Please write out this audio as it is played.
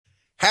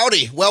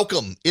Howdy,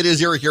 welcome. It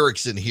is Eric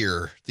Erickson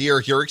here, the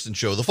Eric Erickson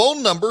Show. The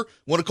phone number,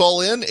 want to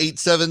call in,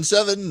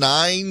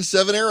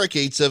 877-97-ERIC,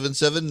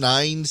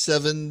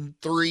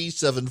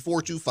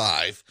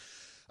 877-973-7425.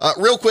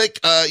 Real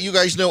quick, you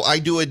guys know I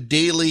do a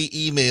daily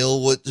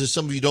email. What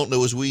some of you don't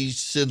know is we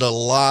send a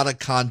lot of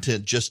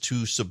content just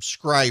to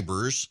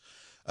subscribers.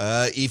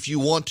 If you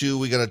want to,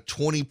 we got a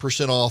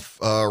 20% off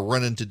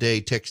running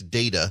today. Text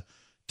data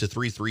to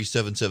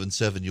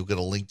 33777. You'll get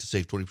a link to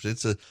save 20%.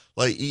 It's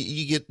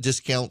you get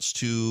discounts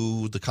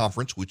to the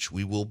conference, which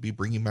we will be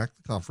bringing back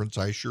the conference.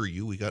 I assure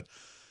you, we got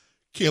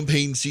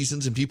campaign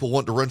seasons and people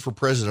want to run for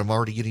president. I'm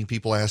already getting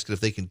people asking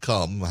if they can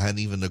come. I hadn't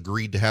even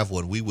agreed to have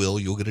one. We will.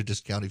 You'll get a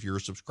discount if you're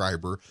a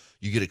subscriber.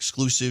 You get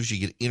exclusives.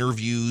 You get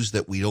interviews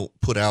that we don't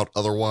put out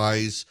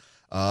otherwise.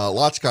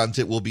 Lots of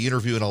content. We'll be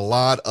interviewing a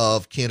lot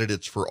of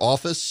candidates for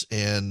office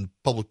and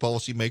public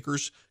policy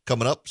makers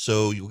coming up.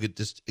 So you'll get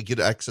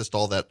access to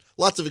all that.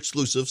 Lots of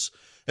exclusives,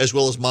 as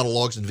well as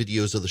monologues and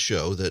videos of the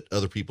show that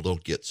other people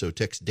don't get. So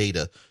text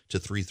data to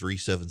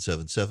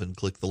 33777.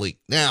 Click the link.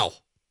 Now,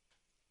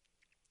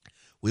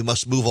 we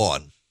must move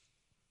on.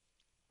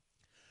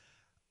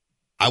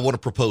 I want to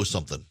propose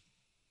something.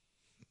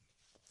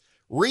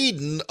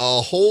 Reading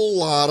a whole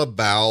lot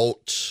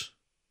about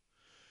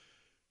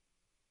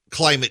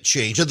climate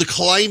change and the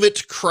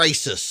climate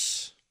crisis.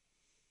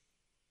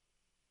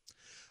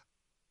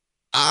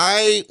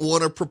 I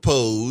want to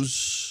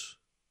propose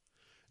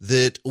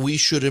that we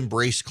should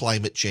embrace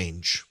climate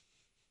change.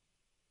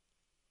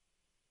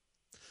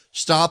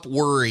 Stop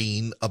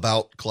worrying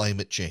about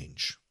climate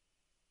change.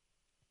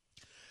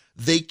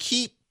 They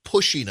keep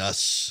pushing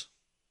us,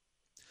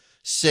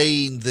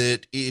 saying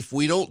that if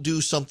we don't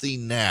do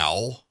something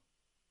now,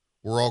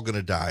 we're all going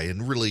to die.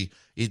 And really,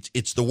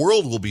 it's the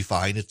world will be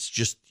fine. It's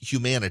just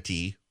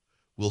humanity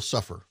will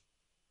suffer.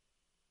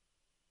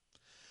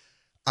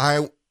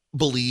 I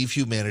believe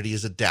humanity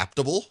is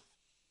adaptable.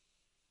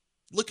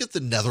 Look at the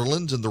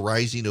Netherlands and the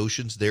rising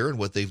oceans there and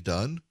what they've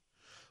done.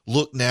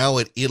 Look now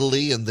at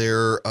Italy and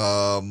their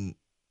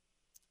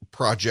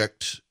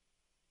project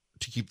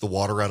to keep the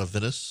water out of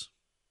Venice.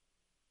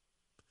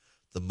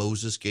 The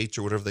Moses Gates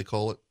or whatever they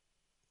call it.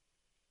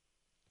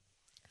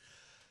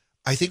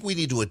 I think we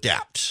need to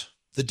adapt.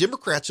 The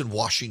Democrats in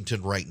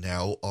Washington right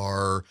now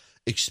are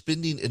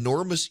expending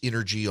enormous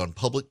energy on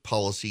public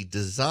policy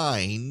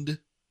designed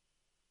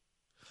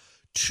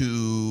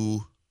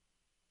to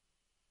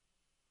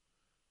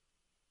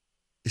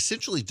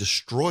essentially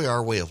destroy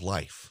our way of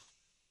life.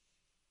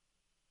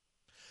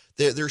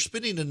 They're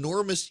spending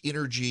enormous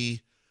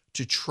energy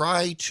to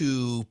try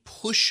to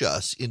push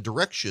us in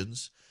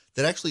directions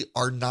that actually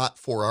are not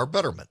for our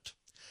betterment.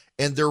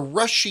 And they're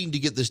rushing to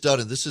get this done.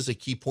 And this is a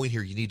key point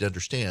here you need to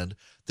understand.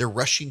 They're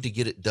rushing to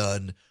get it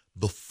done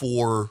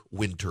before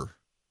winter.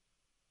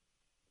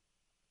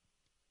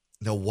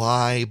 Now,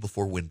 why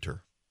before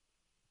winter?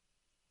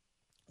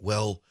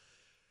 Well,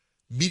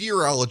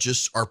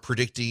 meteorologists are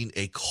predicting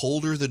a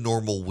colder than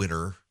normal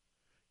winter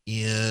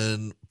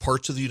in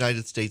parts of the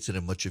United States and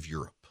in much of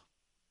Europe.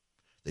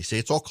 They say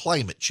it's all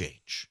climate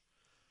change.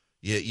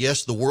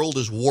 Yes, the world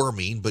is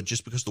warming, but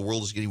just because the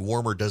world is getting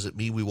warmer doesn't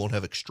mean we won't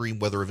have extreme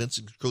weather events,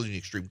 including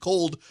extreme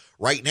cold.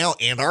 Right now,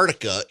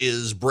 Antarctica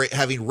is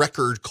having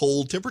record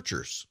cold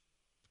temperatures.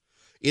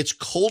 It's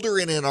colder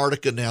in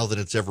Antarctica now than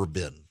it's ever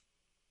been.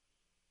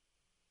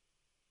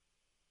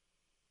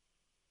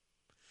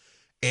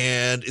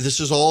 And this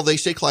is all, they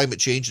say climate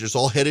change, and it's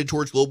all headed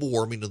towards global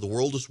warming, and the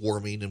world is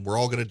warming, and we're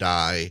all going to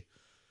die.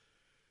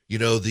 You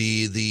know,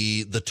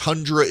 the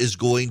tundra is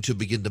going to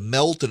begin to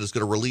melt, and it's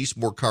going to release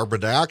more carbon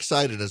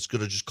dioxide, and it's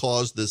going to just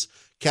cause this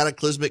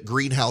cataclysmic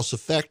greenhouse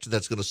effect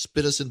that's going to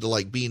spin us into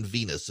like being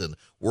Venus, and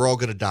we're all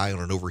going to die on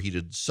an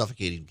overheated,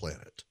 suffocating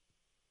planet.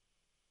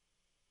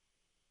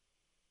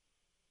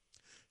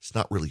 It's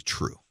not really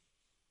true.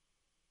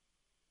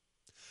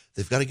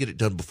 They've got to get it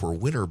done before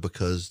winter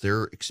because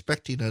they're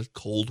expecting a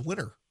cold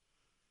winter.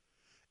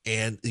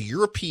 And the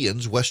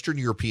Europeans, Western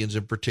Europeans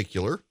in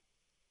particular,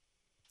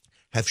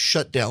 have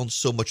shut down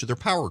so much of their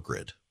power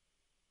grid.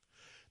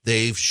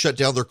 They've shut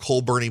down their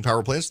coal-burning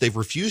power plants. They've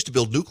refused to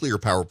build nuclear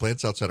power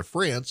plants outside of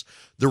France.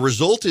 The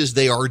result is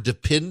they are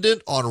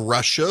dependent on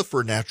Russia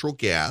for natural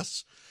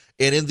gas,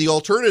 and in the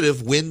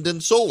alternative, wind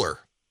and solar.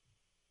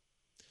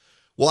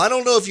 Well, I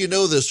don't know if you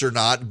know this or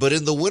not, but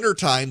in the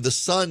wintertime, the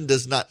sun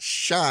does not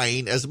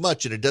shine as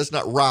much, and it does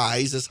not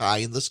rise as high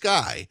in the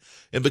sky.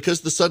 And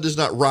because the sun does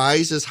not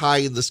rise as high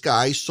in the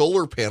sky,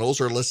 solar panels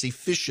are less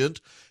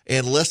efficient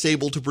and less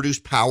able to produce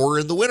power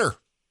in the winter.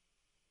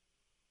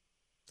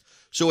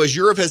 So as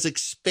Europe has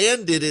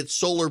expanded its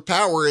solar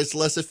power, it's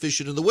less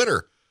efficient in the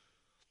winter.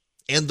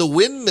 And the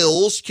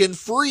windmills can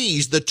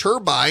freeze. The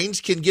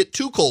turbines can get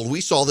too cold.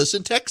 We saw this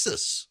in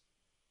Texas.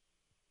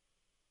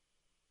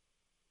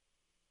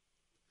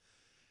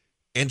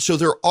 And so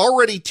they're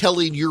already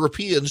telling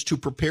Europeans to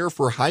prepare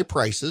for high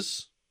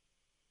prices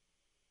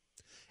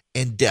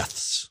and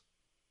deaths.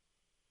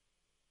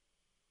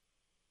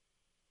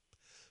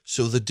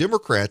 So the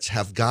Democrats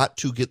have got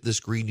to get this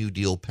Green New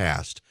Deal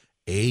passed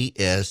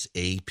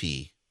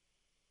ASAP.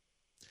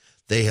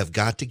 They have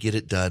got to get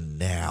it done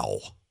now,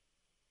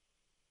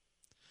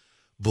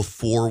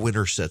 before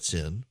winter sets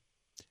in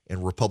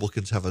and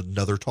Republicans have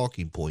another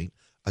talking point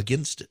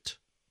against it.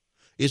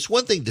 It's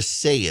one thing to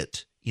say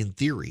it in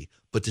theory,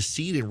 but to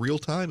see it in real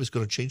time is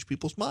going to change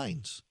people's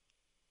minds.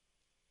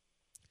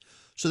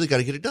 So they got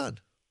to get it done.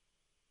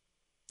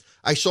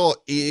 I saw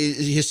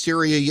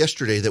hysteria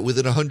yesterday that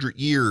within 100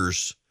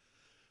 years,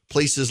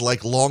 places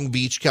like Long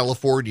Beach,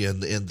 California,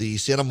 and the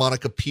Santa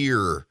Monica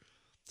Pier,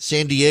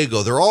 San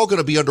Diego, they're all going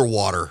to be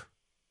underwater.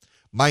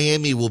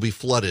 Miami will be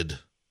flooded.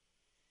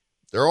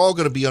 They're all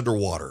going to be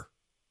underwater.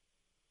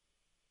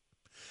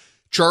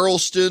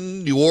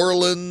 Charleston, New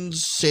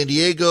Orleans, San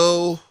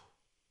Diego,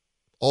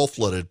 all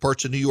flooded.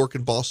 Parts of New York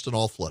and Boston,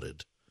 all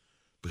flooded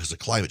because of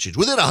climate change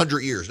within 100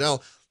 years. Now,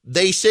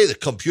 they say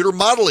that computer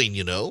modeling,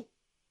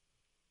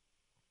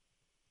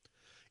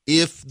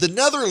 if the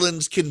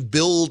Netherlands can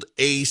build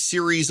a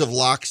series of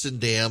locks and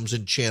dams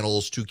and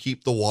channels to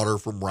keep the water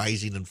from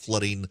rising and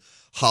flooding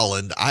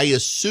Holland, I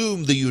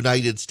assume the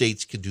United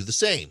States can do the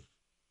same.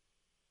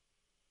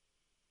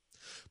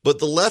 But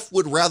the left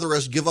would rather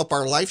us give up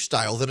our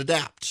lifestyle than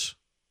adapt.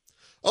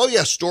 Oh,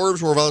 yeah,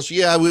 storms, more violence.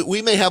 Yeah,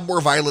 we may have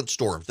more violent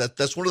storms.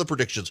 That's one of the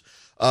predictions.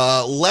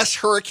 Less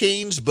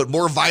hurricanes, but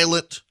more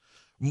violent,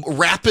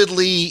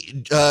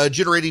 rapidly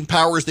generating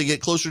power as they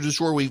get closer to the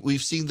shore.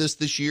 We've seen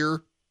this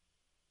year.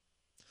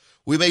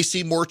 We may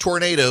see more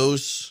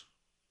tornadoes.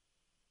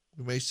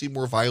 We may see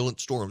more violent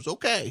storms.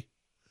 Okay,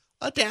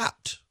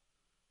 adapt.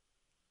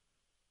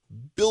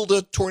 Build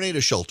a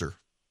tornado shelter.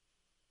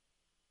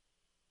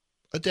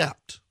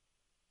 Adapt.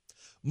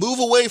 Move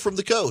away from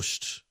the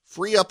coast.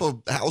 Free up a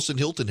house in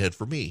Hilton Head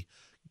for me.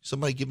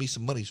 Somebody give me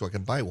some money so I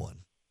can buy one.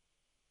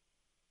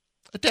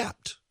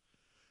 Adapt.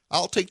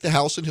 I'll take the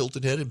house in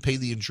Hilton Head and pay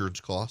the insurance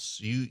costs.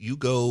 You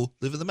go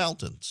live in the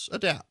mountains.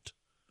 Adapt.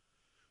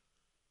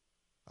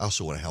 I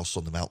also want a house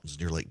on the mountains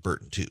near Lake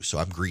Burton too, so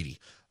I'm greedy.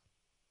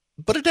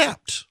 But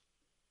adapt.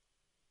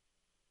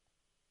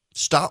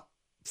 Stop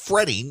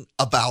fretting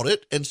about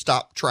it and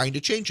stop trying to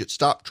change it.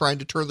 Stop trying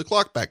to turn the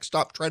clock back.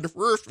 Stop trying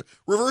to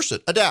reverse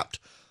it. Adapt.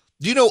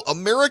 Do you know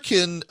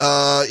American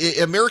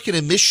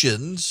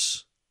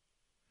emissions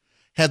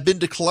have been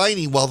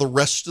declining while the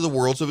rest of the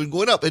world have been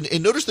going up?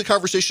 And notice the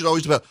conversation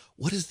always about,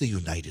 what is the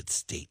United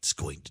States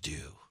going to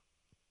do?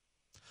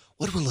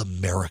 What will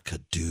America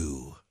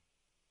do?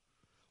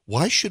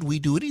 Why should we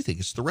do anything?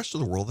 It's the rest of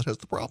the world that has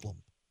the problem.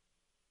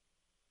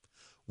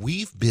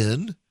 We've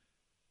been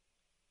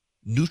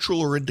neutral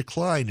or in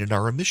decline in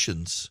our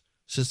emissions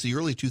since the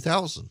early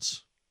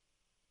 2000s.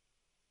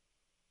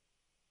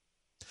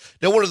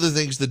 Now, one of the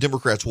things the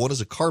Democrats want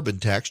is a carbon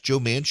tax. Joe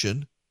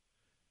Manchin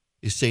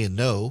is saying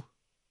no.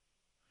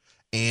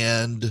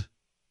 And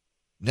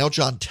now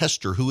John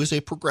Tester, who is a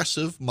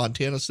progressive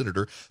Montana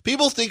senator.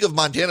 People think of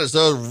Montana as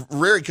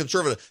very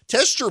conservative.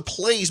 Tester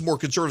plays more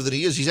conservative than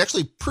he is. He's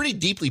actually pretty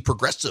deeply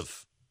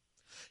progressive.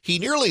 He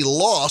nearly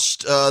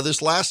lost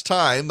this last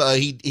time.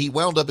 He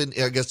wound up in,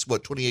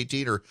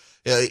 2018, or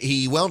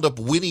he wound up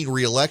winning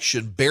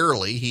re-election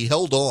barely. He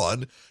held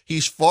on.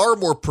 He's far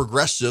more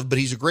progressive, but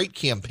he's a great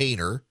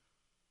campaigner.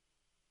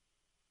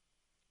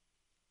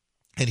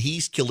 And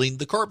he's killing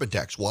the carbon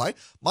tax. Why?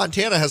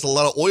 Montana has a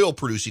lot of oil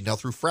producing now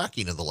through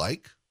fracking and the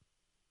like.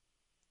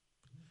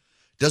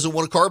 Doesn't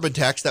want a carbon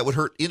tax. That would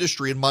hurt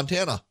industry in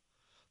Montana.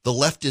 The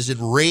left is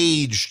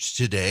enraged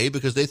today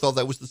because they thought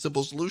that was the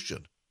simple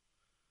solution.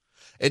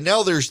 And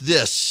now there's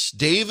this.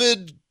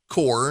 David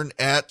Korn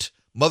at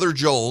Mother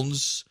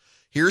Jones.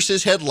 Here's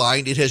his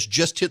headline. It has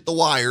just hit the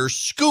wire.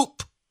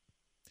 Scoop.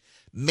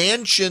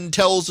 Manchin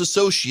tells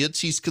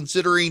associates he's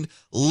considering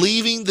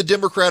leaving the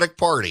Democratic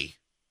Party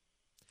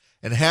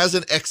and has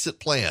an exit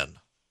plan.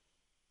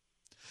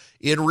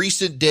 In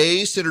recent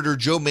days, Senator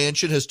Joe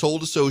Manchin has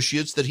told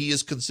associates that he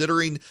is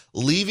considering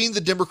leaving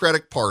the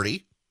Democratic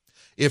Party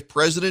if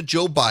President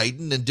Joe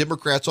Biden and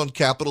Democrats on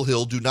Capitol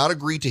Hill do not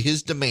agree to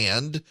his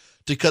demand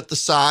to cut the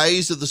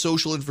size of the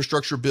social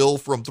infrastructure bill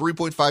from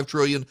 $3.5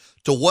 trillion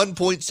to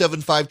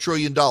 $1.75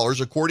 trillion,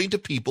 according to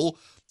people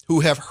who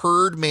have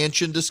heard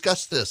Manchin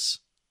discuss this.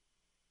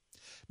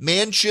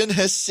 Manchin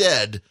has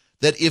said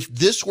that if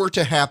this were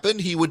to happen,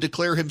 he would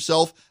declare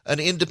himself an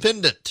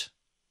independent.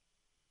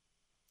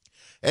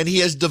 And he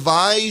has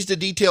devised a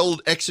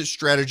detailed exit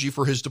strategy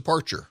for his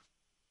departure.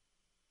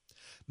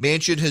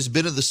 Manchin has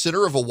been in the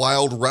center of a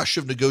wild rush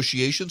of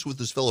negotiations with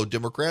his fellow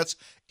Democrats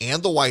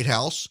and the White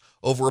House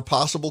over a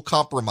possible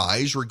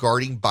compromise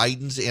regarding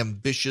Biden's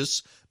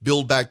ambitious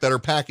Build Back Better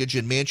package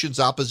and Manchin's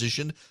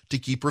opposition to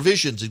key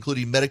provisions,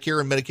 including Medicare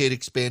and Medicaid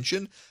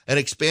expansion, an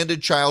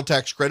expanded child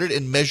tax credit,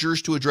 and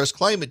measures to address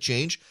climate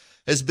change,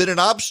 has been an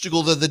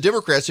obstacle that the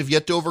Democrats have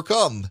yet to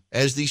overcome.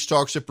 As these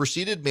talks have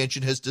proceeded,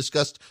 Manchin has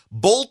discussed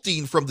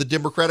bolting from the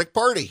Democratic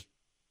Party.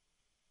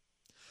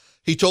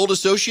 He told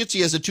associates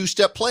he has a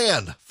two-step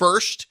plan.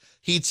 First,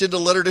 he'd send a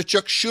letter to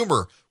Chuck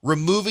Schumer,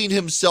 removing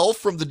himself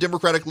from the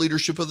Democratic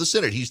leadership of the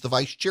Senate. He's the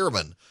vice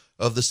chairman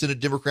of the Senate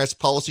Democrats'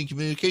 Policy and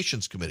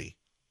Communications Committee.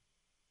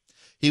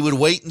 He would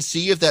wait and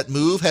see if that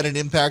move had an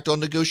impact on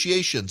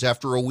negotiations.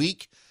 After a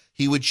week,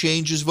 he would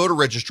change his voter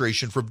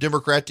registration from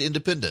Democrat to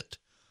independent.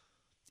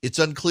 It's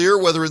unclear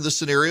whether in this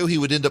scenario he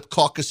would end up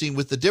caucusing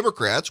with the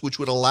Democrats, which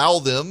would allow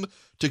them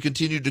to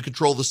continue to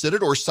control the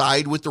Senate, or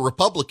side with the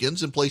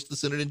Republicans and place the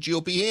Senate in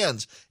GOP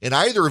hands. In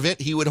either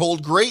event, he would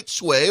hold great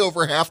sway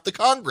over half the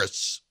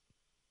Congress.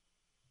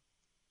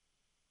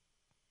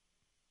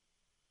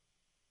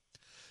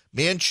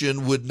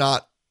 Manchin would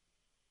not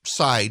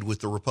side with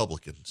the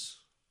Republicans.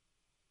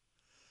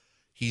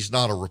 He's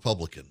not a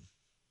Republican.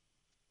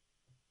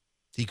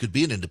 He could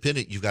be an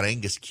independent. You've got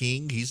Angus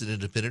King. He's an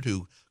independent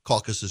who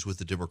caucuses with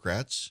the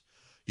Democrats.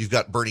 You've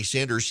got Bernie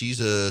Sanders. He's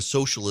a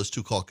socialist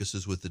who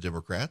caucuses with the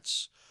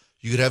Democrats.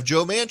 You could have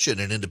Joe Manchin,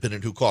 an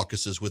independent who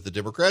caucuses with the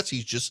Democrats.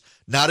 He's just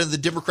not in the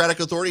Democratic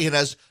authority and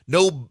has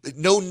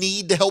no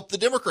need to help the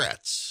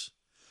Democrats.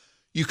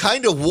 You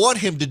kind of want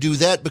him to do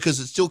that because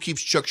it still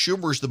keeps Chuck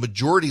Schumer as the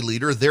majority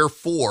leader.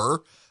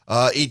 Therefore,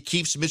 it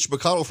keeps Mitch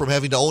McConnell from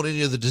having to own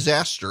any of the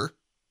disaster.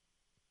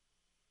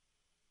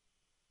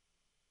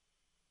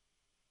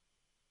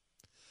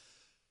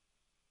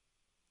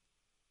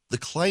 The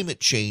climate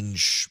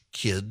change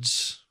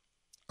kids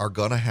are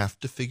going to have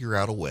to figure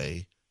out a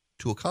way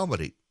to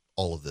accommodate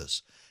all of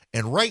this.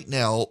 And right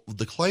now,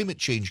 the climate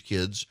change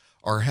kids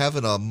are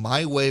having a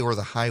my way or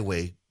the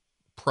highway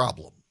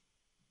problem.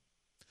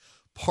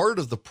 Part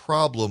of the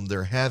problem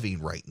they're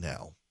having right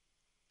now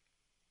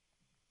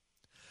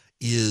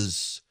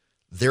is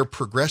their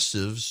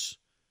progressives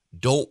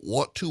don't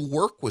want to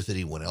work with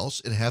anyone else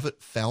and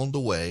haven't found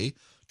a way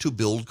to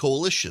build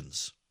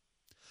coalitions.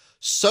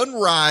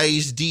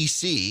 Sunrise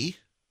DC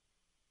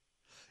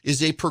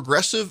is a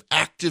progressive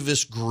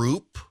activist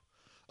group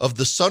of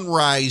the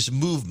Sunrise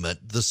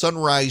Movement. The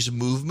Sunrise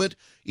Movement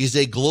is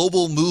a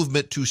global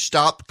movement to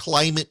stop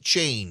climate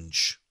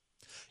change.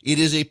 It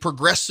is a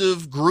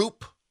progressive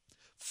group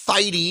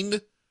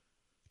fighting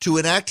to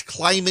enact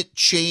climate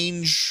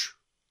change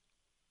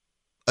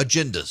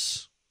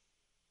agendas.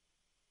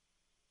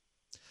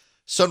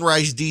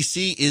 Sunrise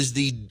DC is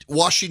the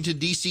Washington,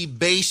 D.C.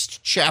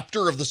 based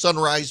chapter of the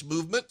Sunrise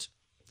Movement.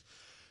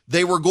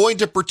 They were going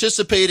to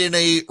participate in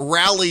a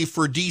rally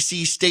for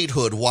D.C.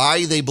 statehood.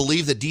 Why? They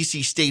believe that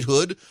D.C.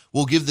 statehood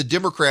will give the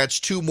Democrats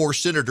 2 more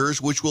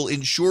senators, which will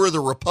ensure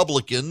the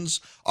Republicans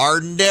are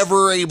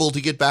never able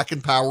to get back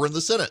in power in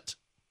the Senate.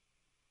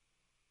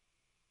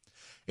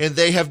 And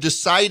they have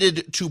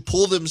decided to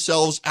pull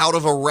themselves out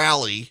of a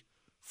rally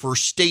for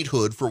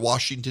statehood for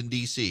Washington,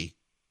 D.C.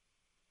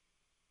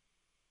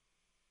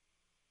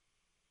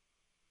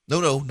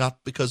 No,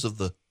 not because of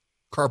the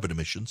carbon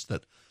emissions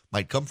that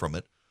might come from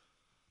it,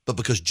 but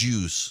because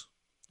Jews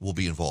will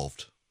be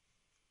involved.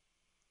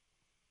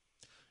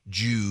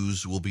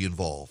 Jews will be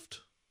involved.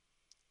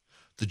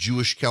 The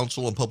Jewish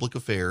Council on Public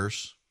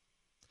Affairs,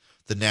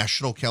 the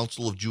National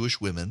Council of Jewish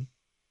Women,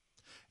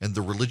 and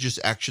the Religious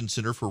Action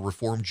Center for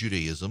Reform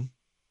Judaism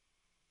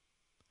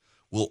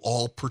will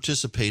all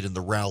participate in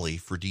the rally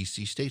for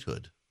D.C.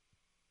 statehood.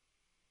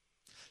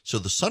 So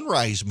the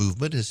Sunrise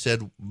Movement has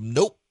said,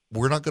 nope,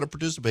 we're not going to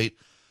participate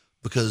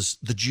because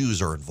the Jews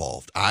are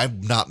involved.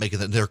 I'm not making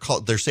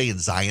that. They're saying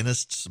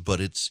Zionists, but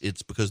it's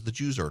because the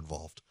Jews are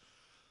involved.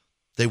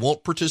 They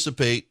won't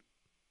participate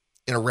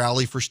in a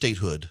rally for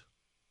statehood.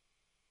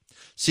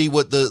 See,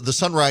 what the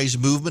Sunrise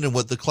Movement and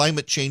what the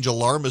climate change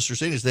alarmists are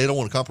saying is they don't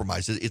want to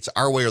compromise. It's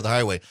our way or the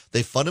highway.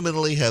 They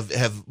fundamentally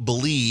have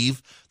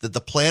believe that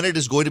the planet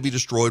is going to be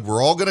destroyed.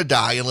 We're all going to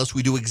die unless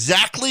we do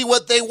exactly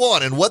what they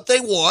want. And what they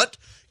want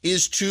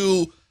is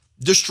to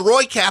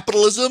destroy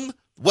capitalism,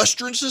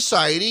 Western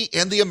society,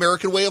 and the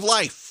American way of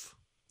life.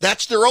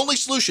 That's their only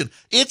solution.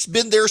 It's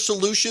been their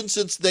solution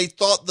since they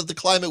thought that the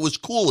climate was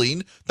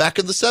cooling back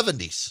in the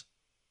 70s.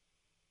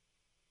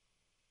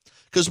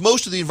 Because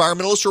most of the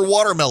environmentalists are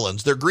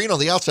watermelons. They're green on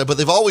the outside, but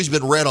they've always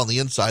been red on the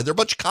inside. They're a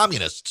bunch of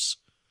communists.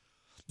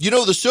 You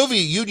know, the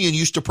Soviet Union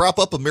used to prop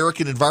up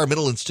American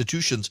environmental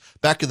institutions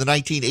back in the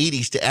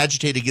 1980s to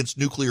agitate against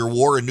nuclear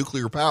war and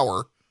nuclear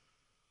power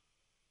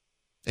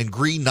and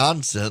green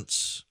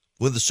nonsense.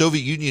 When the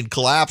Soviet Union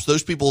collapsed,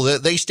 those people,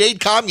 they stayed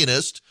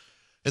communist,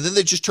 and then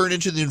they just turned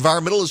into the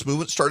environmentalist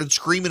movement, started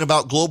screaming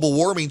about global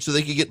warming so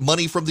they could get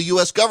money from the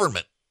U.S.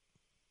 government.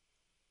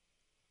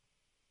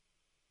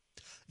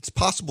 It's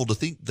possible to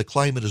think the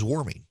climate is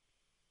warming.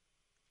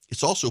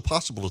 It's also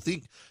possible to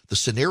think the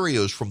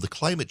scenarios from the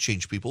climate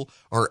change people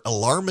are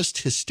alarmist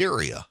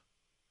hysteria.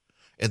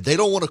 And they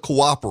don't want to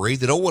cooperate.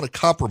 They don't want to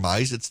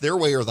compromise. It's their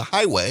way or the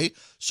highway.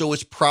 So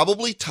it's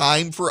probably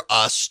time for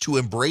us to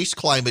embrace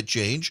climate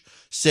change,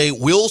 say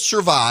we'll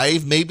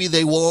survive, maybe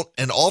they won't,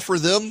 and offer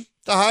them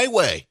the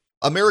highway.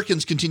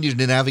 Americans continue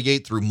to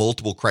navigate through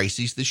multiple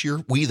crises this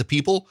year. We the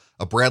People,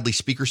 a Bradley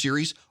speaker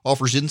series,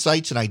 offers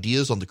insights and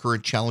ideas on the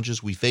current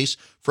challenges we face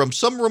from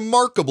some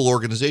remarkable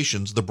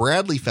organizations the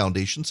Bradley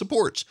Foundation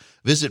supports.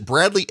 Visit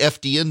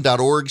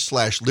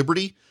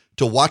bradleyfdn.org/liberty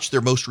to watch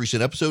their most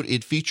recent episode.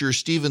 It features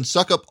Steven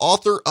Suckup,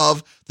 author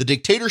of The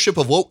Dictatorship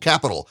of Woke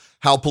Capital,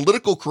 How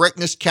Political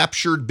Correctness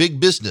Captured Big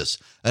Business,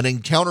 an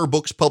Encounter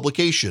Books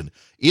publication.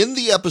 In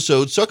the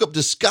episode, Suckup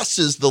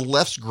discusses the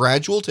left's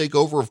gradual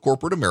takeover of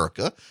corporate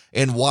America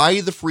and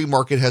why the free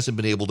market hasn't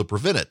been able to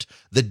prevent it,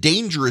 the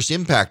dangerous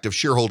impact of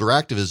shareholder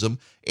activism,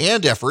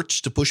 and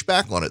efforts to push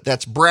back on it.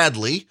 That's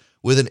Bradley,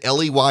 with an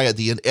LEY at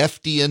the end,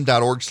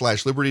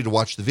 fdn.org/liberty to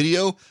watch the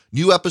video.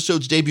 New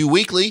episodes debut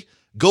weekly.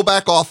 Go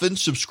back often,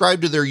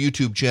 subscribe to their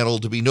YouTube channel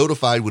to be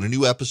notified when a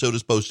new episode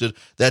is posted.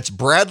 That's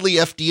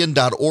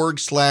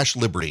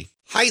bradleyfdn.org/liberty.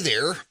 Hi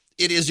there,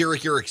 it is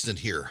Eric Erickson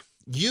here.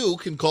 You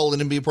can call in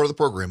and be a part of the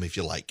program if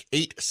you like.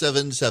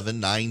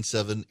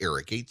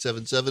 877-97-ERIC,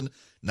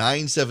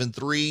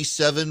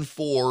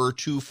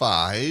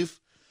 877-973-7425.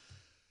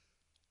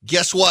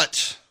 Guess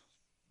what?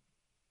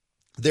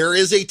 There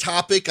is a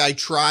topic I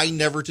try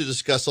never to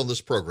discuss on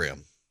this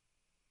program.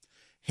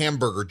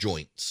 Hamburger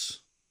joints.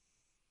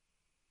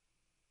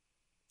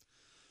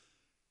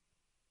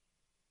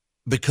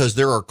 Because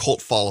there are cult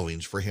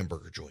followings for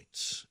hamburger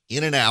joints.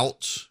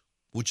 In-N-Out,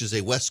 which is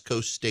a West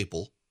Coast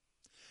staple,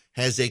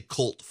 has a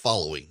cult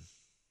following.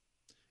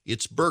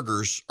 Its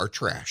burgers are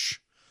trash.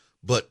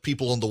 But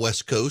people on the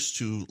West Coast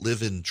who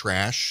live in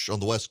trash on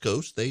the West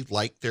Coast, they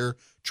like their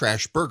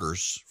trash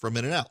burgers from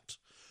In-N-Out.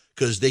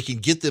 Because they can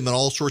get them in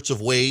all sorts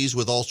of ways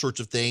with all sorts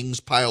of things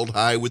piled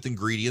high with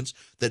ingredients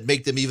that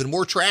make them even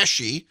more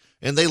trashy,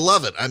 and they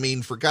love it. I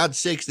mean, for God's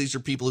sakes, these are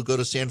people who go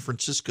to San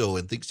Francisco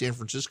and think San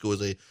Francisco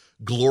is a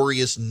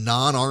glorious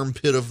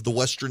non-armpit of the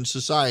Western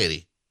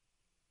society.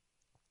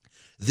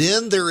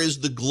 Then there is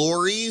the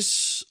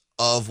glories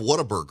of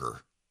Whataburger.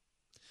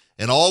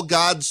 And all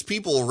God's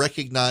people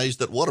recognize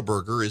that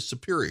Whataburger is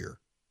superior.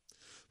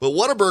 But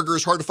Whataburger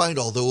is hard to find,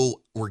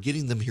 although we're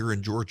getting them here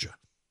in Georgia.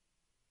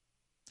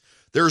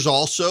 There's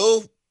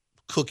also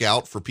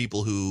Cookout for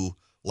people who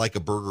like a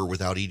burger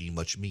without eating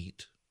much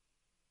meat.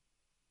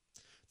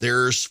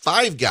 There's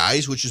Five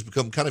Guys, which has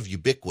become kind of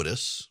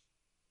ubiquitous.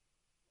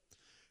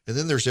 And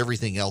then there's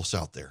everything else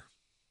out there.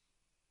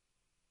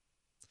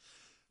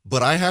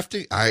 But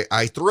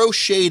I throw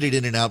shade at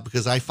In-N-Out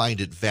because I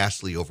find it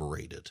vastly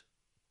overrated.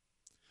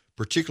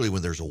 Particularly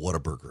when there's a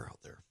Whataburger out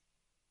there.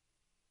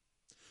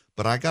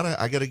 But I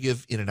gotta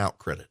give In-N-Out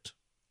credit.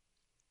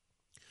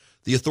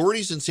 The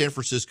authorities in San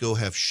Francisco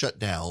have shut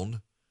down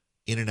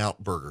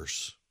In-N-Out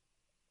burgers.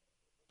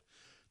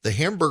 The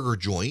hamburger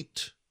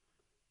joint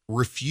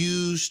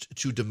refused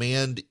to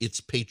demand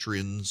its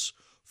patrons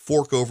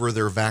fork over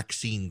their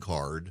vaccine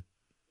card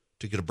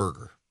to get a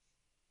burger.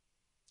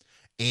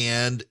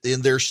 And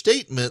in their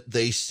statement,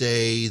 they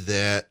say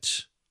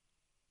that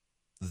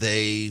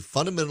they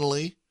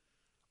fundamentally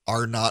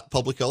are not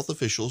public health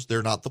officials.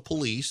 They're not the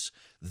police.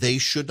 They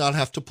should not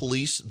have to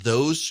police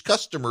those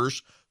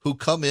customers who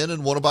come in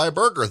and want to buy a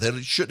burger, that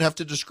it shouldn't have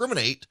to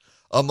discriminate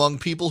among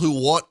people who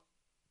want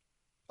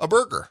a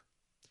burger.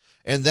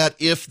 And that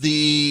if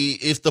the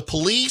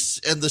police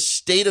and the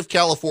state of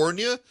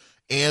California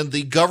and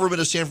the government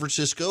of San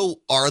Francisco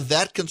are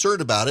that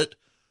concerned about it,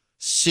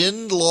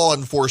 send law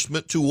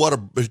enforcement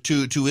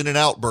to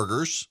In-N-Out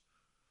burgers,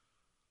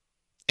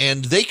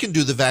 and they can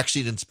do the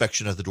vaccine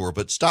inspection at the door,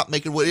 but stop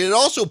making it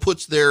also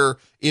puts their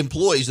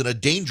employees in a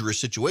dangerous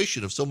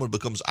situation if someone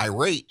becomes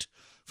irate.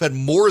 I've had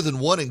more than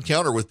one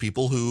encounter with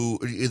people who,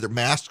 either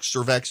masks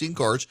or vaccine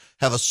cards,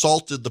 have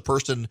assaulted the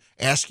person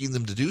asking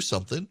them to do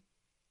something.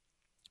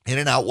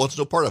 In-N-Out wants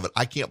no part of it.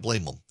 I can't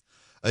blame them.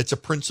 It's a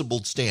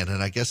principled stand,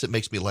 and I guess it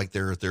makes me like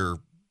their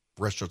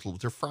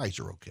restaurant. Their fries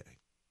are okay.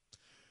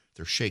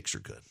 Their shakes are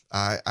good.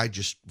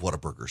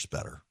 Whataburger's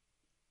better.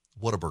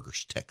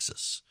 Whataburger's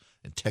Texas,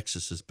 and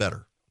Texas is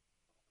better.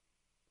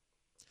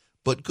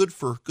 But good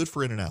for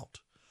In-N-Out.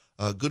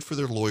 Good for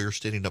their lawyers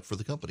standing up for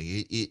the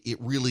company. It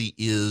really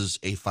is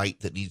a fight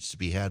that needs to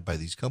be had by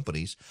these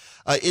companies.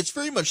 It's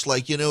very much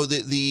like,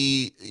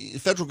 the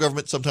federal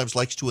government sometimes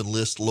likes to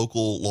enlist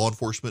local law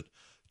enforcement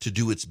to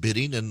do its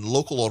bidding, and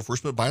local law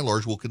enforcement, by and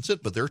large, will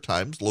consent. But there are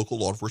times local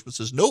law enforcement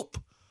says, nope,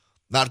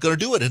 not going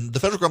to do it. And the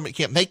federal government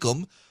can't make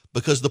them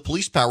because the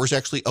police power is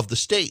actually of the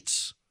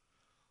states.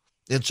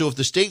 And so if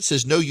the state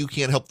says, no, you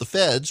can't help the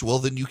feds, well,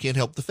 then you can't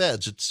help the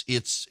feds.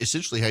 It's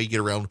essentially how you get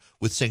around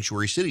with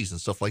sanctuary cities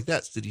and stuff like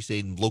that. Cities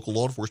saying local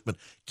law enforcement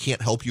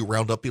can't help you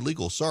round up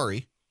illegal.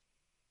 Sorry.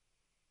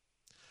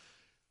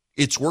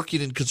 It's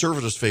working in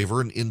conservatives'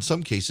 favor. And in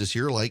some cases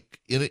here,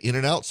 like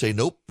In-N-Out, say,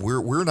 nope,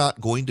 we're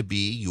not going to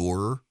be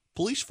your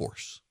police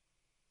force.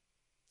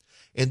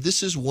 And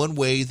this is one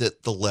way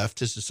that the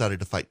left has decided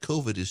to fight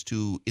COVID, is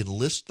to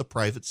enlist the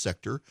private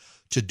sector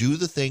to do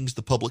the things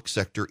the public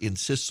sector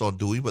insists on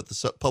doing, but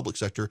the public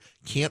sector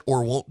can't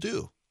or won't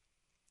do,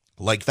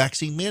 like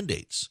vaccine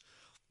mandates.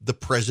 The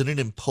president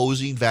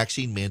imposing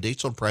vaccine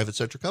mandates on private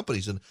sector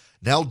companies. And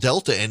now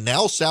Delta and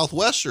now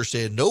Southwest are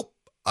saying, nope,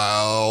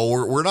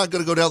 we're not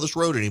going to go down this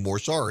road anymore.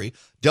 Sorry.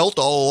 Delta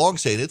all along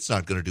saying it's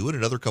not going to do it.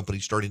 And other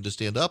companies starting to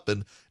stand up.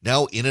 And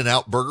now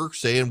In-N-Out Burger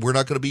saying we're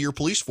not going to be your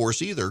police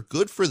force either.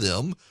 Good for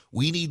them.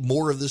 We need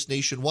more of this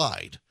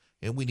nationwide.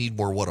 And we need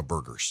more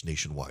Whataburgers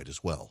nationwide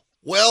as well.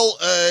 Well,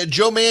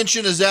 Joe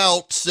Manchin is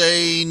out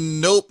saying,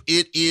 nope,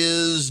 it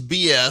is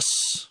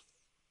BS.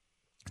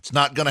 It's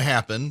not going to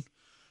happen.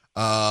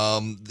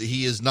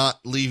 He is not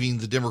leaving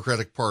the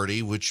Democratic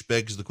Party, which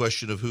begs the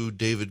question of who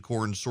David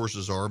Corn's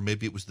sources are.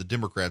 Maybe it was the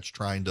Democrats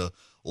trying to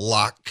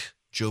lock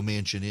Joe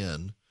Manchin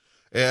in.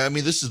 I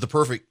mean, this is the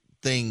perfect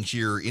thing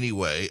here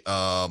anyway.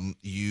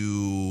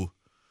 You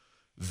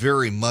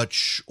very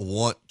much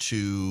want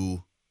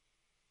to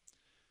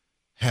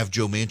have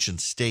Joe Manchin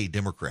stay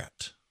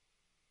Democrat.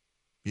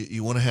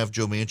 You want to have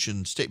Joe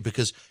Manchin stay,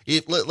 because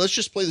let's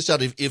just play this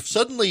out. If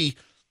suddenly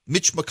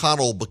Mitch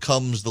McConnell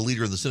becomes the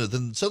leader in the Senate,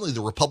 then suddenly the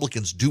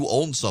Republicans do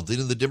own something,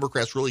 and the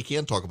Democrats really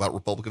can talk about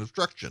Republican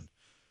obstruction.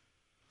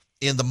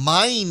 In the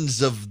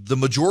minds of the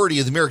majority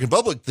of the American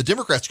public, the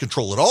Democrats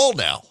control it all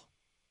now.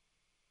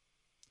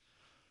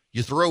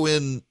 You throw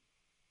in,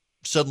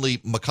 suddenly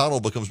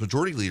McConnell becomes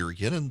majority leader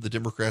again, and the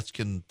Democrats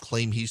can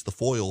claim he's the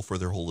foil for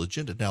their whole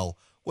agenda. Now,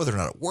 whether or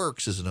not it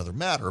works is another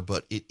matter,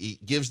 but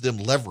it gives them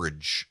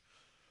leverage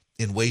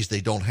in ways they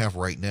don't have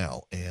right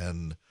now.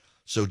 And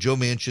so Joe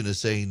Manchin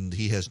is saying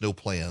he has no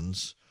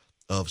plans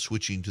of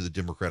switching to the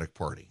Democratic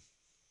Party.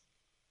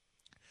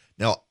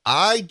 Now,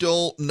 I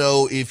don't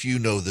know if you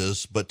know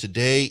this, but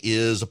today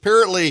is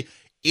apparently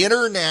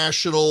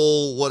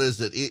International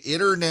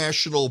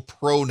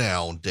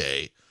Pronoun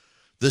Day.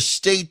 The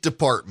State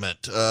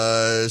Department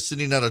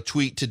sending out a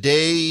tweet.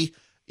 Today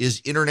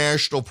is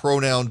International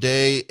Pronoun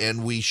Day,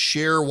 and we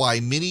share why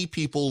many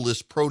people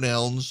list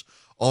pronouns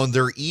on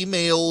their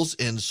emails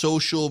and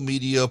social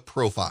media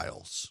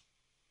profiles.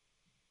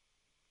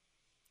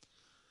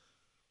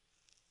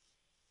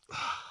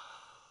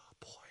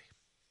 Boy.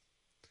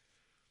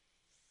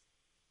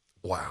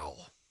 Wow.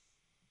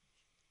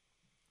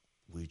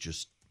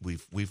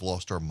 We've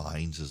lost our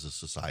minds as a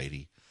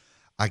society.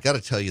 I got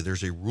to tell you,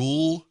 there's a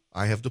rule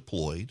I have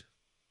deployed.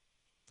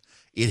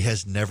 It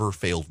has never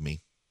failed me.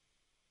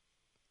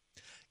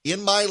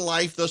 In my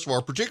life thus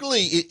far,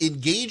 particularly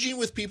engaging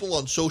with people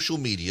on social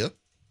media,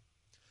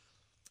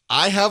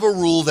 I have a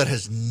rule that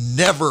has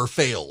never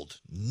failed.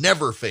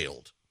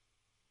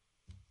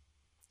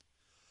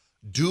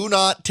 Do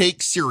not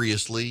take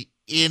seriously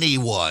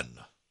anyone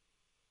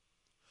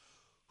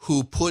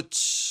who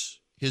puts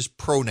his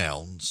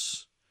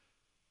pronouns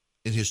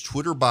in his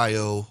Twitter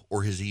bio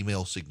or his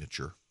email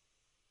signature,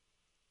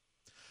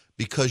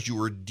 because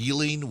you are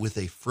dealing with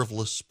a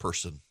frivolous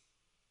person.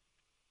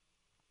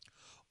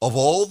 Of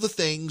all the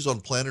things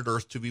on planet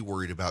Earth to be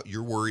worried about,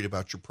 you're worried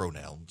about your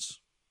pronouns.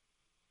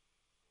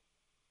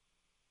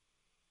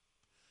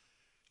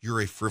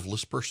 You're a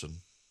frivolous person.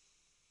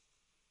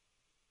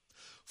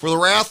 For the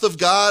wrath of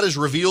God is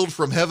revealed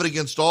from heaven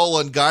against all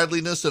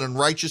ungodliness and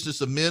unrighteousness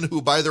of men who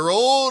by their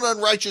own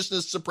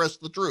unrighteousness suppress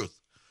the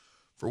truth.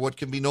 For what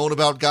can be known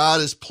about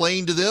God is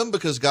plain to them,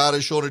 because God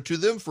has shown it to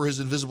them. For his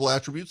invisible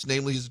attributes,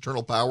 namely his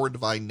eternal power and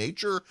divine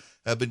nature,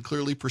 have been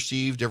clearly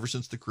perceived ever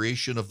since the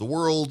creation of the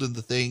world and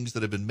the things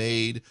that have been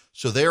made.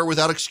 So they are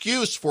without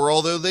excuse, for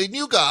although they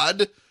knew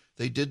God,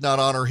 they did not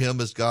honor him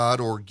as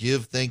God or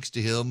give thanks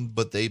to him,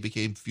 but they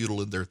became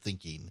futile in their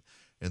thinking,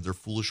 and their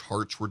foolish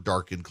hearts were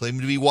darkened.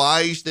 Claiming to be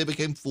wise, they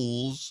became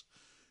fools,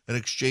 and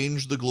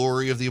exchanged the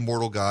glory of the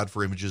immortal God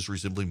for images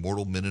resembling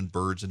mortal men and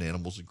birds and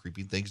animals and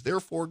creeping things.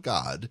 Therefore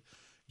God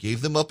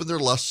gave them up in their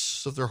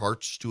lusts of their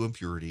hearts to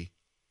impurity,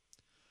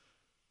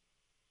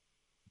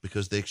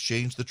 because they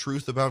exchanged the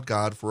truth about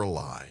God for a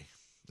lie,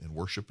 and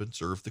worship and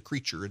serve the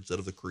creature instead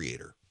of the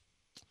Creator,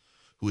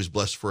 who is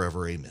blessed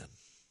forever. Amen.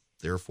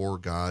 Therefore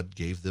God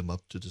gave them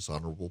up to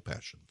dishonorable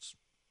passions.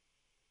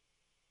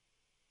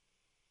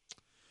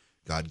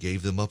 God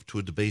gave them up to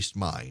a debased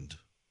mind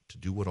to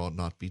do what ought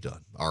not be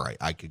done. All right,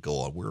 I could go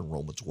on. We're in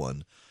Romans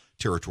 1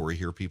 territory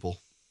here, people.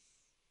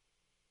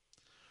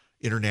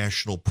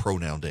 International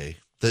Pronoun Day.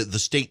 The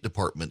State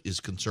Department is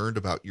concerned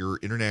about your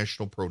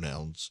international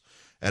pronouns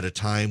at a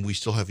time we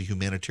still have a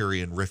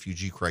humanitarian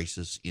refugee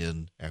crisis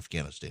in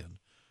Afghanistan.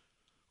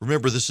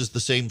 Remember, this is the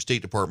same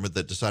State Department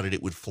that decided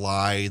it would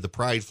fly the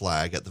pride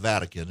flag at the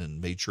Vatican and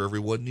made sure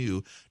everyone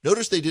knew.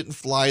 Notice they didn't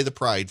fly the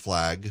pride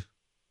flag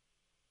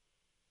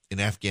in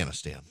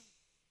Afghanistan.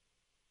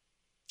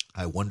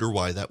 I wonder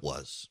why that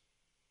was.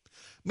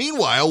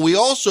 Meanwhile, we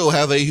also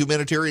have a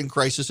humanitarian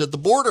crisis at the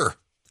border.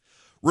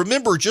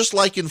 Remember, just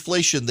like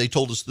inflation, they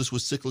told us this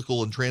was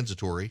cyclical and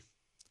transitory.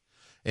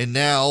 And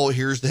now,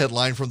 here's the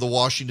headline from the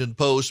Washington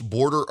Post.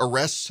 Border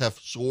arrests have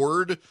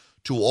soared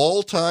to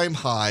all-time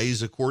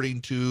highs, according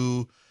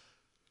to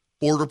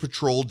Border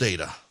Patrol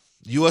data.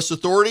 U.S.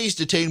 authorities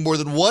detained more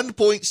than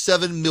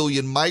 1.7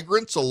 million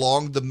migrants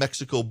along the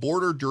Mexico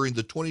border during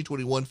the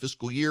 2021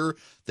 fiscal year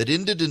that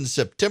ended in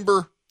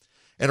September,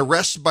 and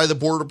arrests by the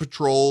Border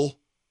Patrol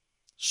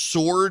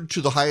soared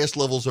to the highest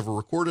levels ever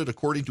recorded,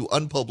 according to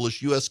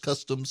unpublished U.S.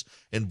 Customs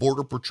and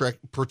Border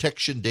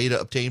Protection data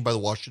obtained by the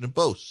Washington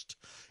Post.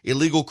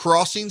 Illegal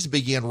crossings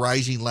began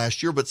rising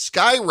last year, but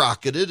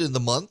skyrocketed in the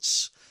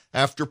months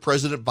after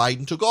President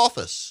Biden took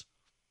office.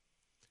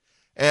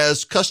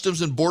 As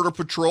Customs and Border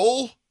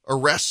Patrol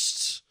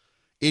arrests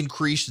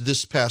increased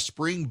this past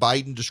spring,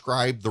 Biden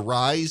described the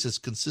rise as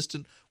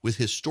consistent with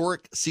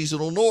historic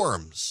seasonal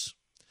norms.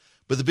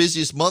 But the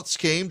busiest months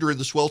came during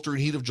the sweltering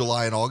heat of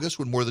July and August,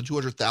 when more than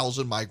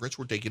 200,000 migrants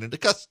were taken into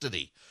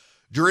custody.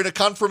 During a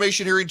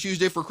confirmation hearing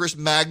Tuesday for Chris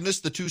Magnus,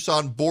 the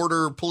Tucson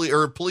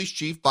police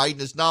chief Biden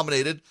is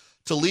nominated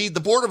to lead the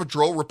Border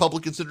Patrol,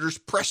 Republican senators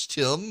pressed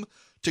him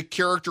to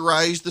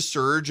characterize the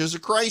surge as a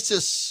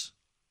crisis.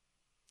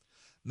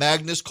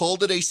 Magnus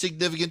called it a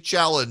significant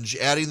challenge,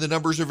 adding the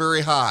numbers are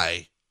very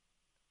high.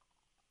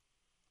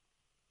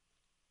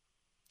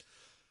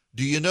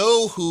 Do you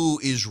know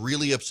who is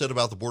really upset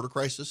about the border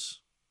crisis?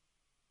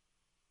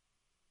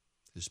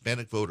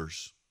 Hispanic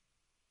voters.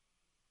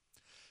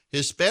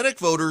 Hispanic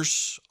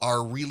voters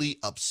are really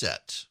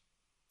upset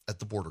at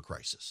the border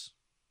crisis.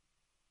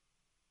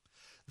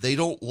 They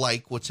don't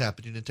like what's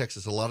happening in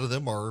Texas. A lot of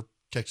them are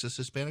Texas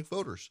Hispanic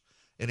voters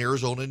in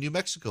Arizona and New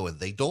Mexico, and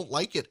they don't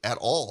like it at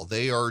all.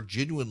 They are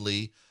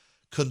genuinely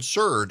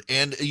concerned.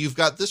 And you've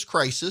got this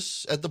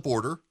crisis at the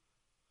border,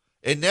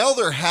 and now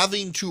they're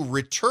having to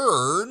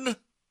return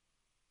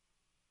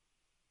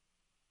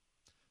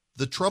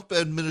the Trump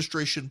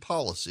administration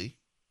policy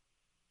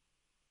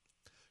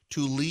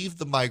to leave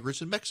the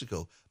migrants in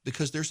Mexico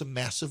because there's a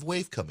massive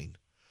wave coming.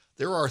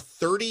 There are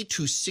 30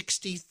 to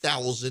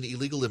 60,000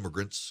 illegal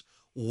immigrants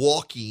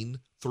walking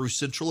through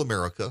Central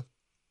America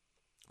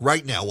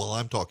right now while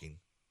I'm talking.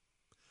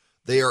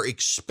 They are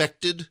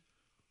expected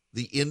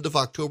the end of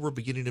October,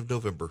 beginning of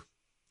November,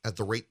 at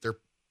the rate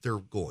they're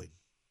going.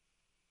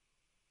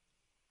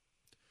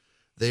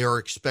 They are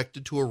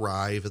expected to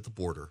arrive at the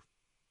border.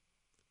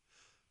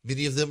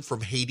 Many of them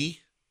from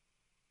Haiti,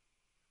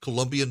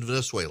 Colombia, and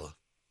Venezuela.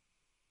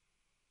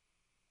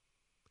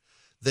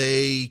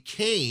 They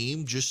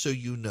came, just so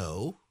you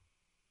know,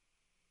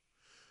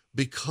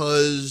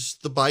 because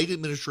the Biden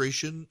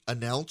administration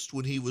announced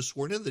when he was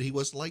sworn in that he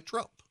wasn't like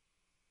Trump,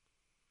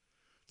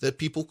 that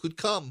people could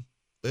come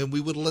and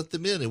we would let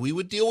them in and we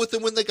would deal with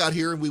them when they got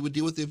here and we would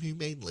deal with them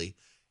humanely.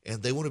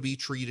 And they want to be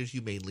treated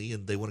humanely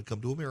and they want to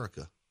come to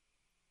America.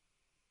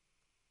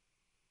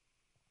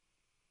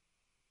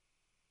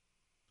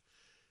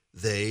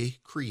 They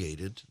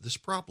created this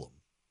problem.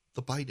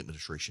 The Biden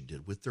administration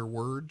did, with their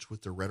words,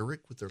 with their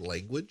rhetoric, with their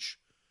language.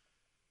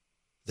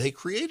 They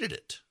created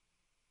it.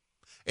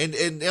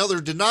 And now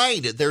they're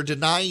denying it. They're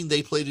denying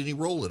they played any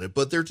role in it,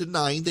 but they're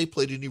denying they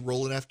played any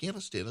role in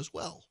Afghanistan as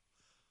well.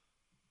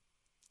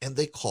 And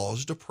they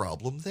caused a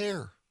problem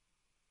there.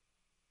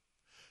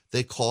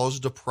 They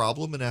caused a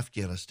problem in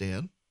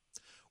Afghanistan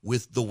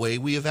with the way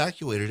we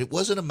evacuated. It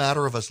wasn't a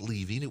matter of us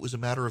leaving. It was a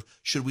matter of,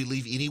 should we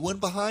leave anyone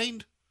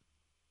behind?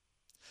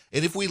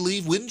 And if we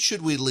leave, when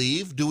should we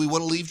leave? Do we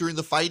want to leave during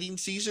the fighting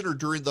season or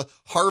during the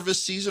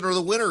harvest season or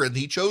the winter? And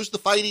he chose the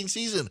fighting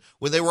season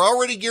when they were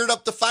already geared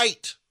up to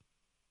fight.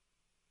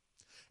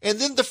 And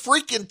then the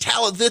freaking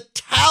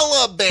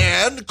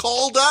Taliban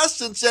called us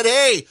and said,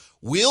 hey,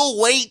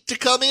 we'll wait to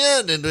come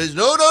in. And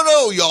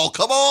no, y'all,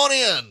 come on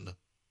in.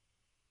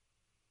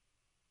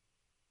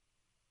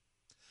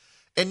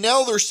 And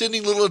now they're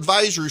sending little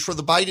advisories from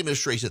the Biden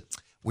administration.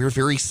 We're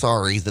very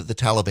sorry that the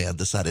Taliban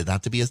decided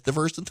not to be as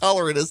diverse and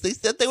tolerant as they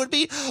said they would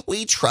be.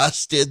 We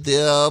trusted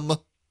them.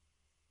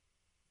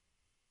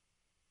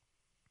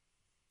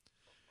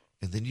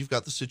 And then you've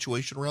got the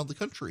situation around the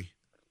country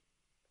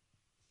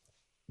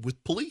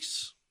with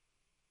police.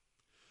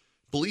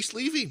 Police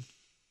leaving.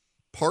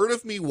 Part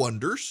of me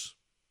wonders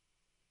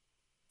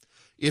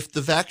if the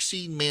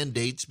vaccine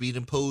mandates being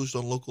imposed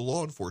on local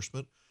law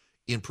enforcement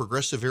in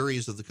progressive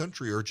areas of the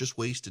country are just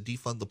ways to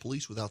defund the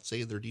police without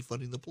saying they're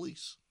defunding the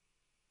police.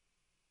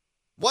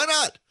 Why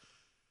not?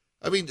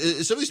 I mean,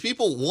 some of these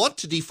people want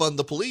to defund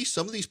the police.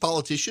 Some of these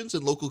politicians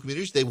in local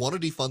communities, they want to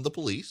defund the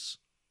police.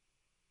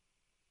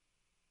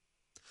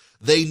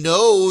 They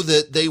know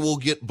that they will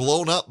get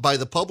blown up by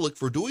the public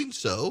for doing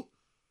so.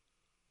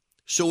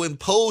 So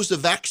impose a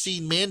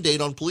vaccine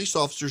mandate on police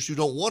officers who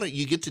don't want it.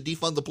 You get to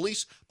defund the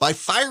police by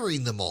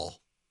firing them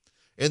all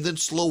and then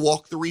slow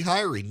walk the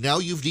rehiring. Now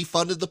you've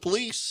defunded the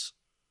police.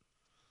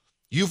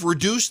 You've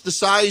reduced the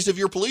size of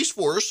your police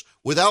force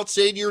without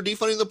saying you're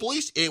defunding the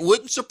police. It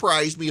wouldn't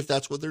surprise me if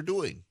that's what they're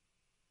doing.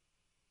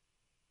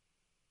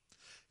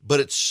 But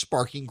it's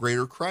sparking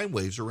greater crime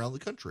waves around the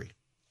country.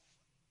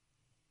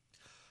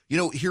 You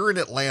know, here in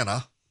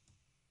Atlanta,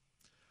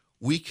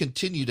 we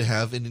continue to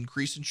have an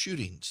increase in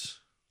shootings.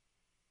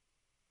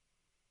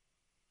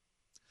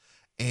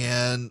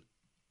 And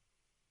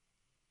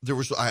there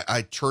was,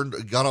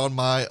 got on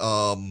my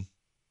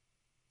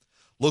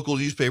local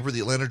newspaper, the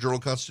Atlanta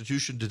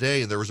Journal-Constitution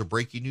today, and there was a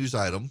breaking news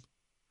item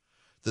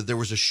that there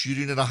was a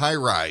shooting in a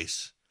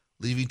high-rise,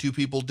 leaving 2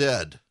 people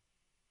dead.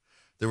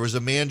 There was a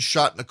man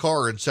shot in a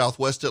car in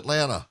southwest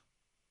Atlanta.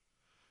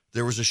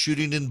 There was a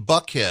shooting in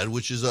Buckhead,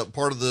 which is a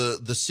part of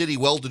the city,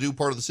 well-to-do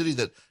part of the city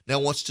that now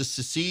wants to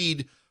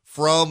secede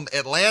from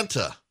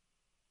Atlanta.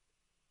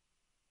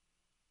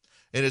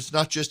 And it's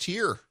not just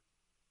here.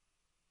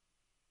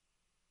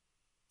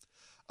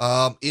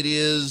 It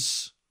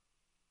is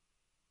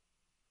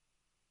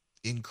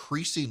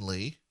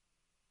increasingly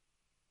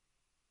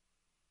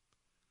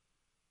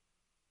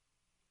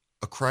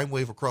a crime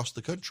wave across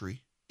the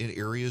country in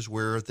areas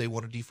where they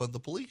want to defund the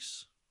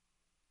police.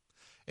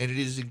 And it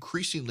is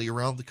increasingly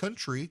around the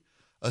country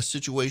a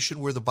situation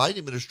where the Biden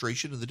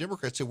administration and the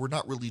Democrats say we're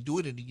not really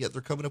doing it, and yet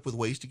they're coming up with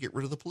ways to get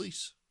rid of the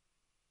police.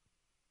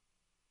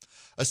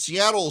 A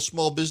Seattle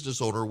small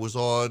business owner was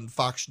on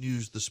Fox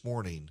News this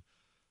morning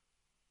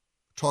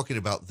talking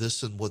about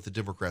this and what the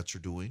Democrats are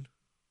doing.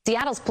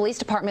 Seattle's police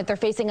department, they're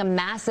facing a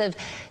massive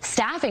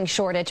staffing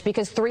shortage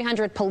because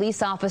 300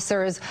 police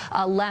officers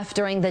left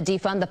during the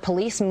defund the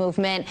police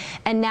movement,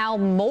 and now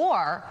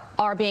more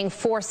are being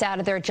forced out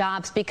of their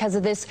jobs because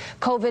of this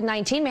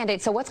COVID-19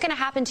 mandate. So what's going to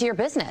happen to your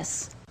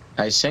business?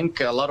 I think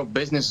a lot of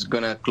business is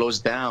going to close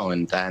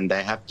down, and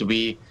I have to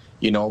be,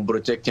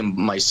 protecting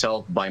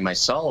myself by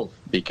myself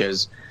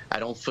because I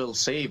don't feel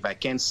safe. I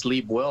can't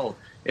sleep well.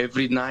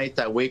 Every night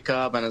I wake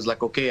up and it's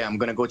like, okay, I'm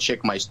going to go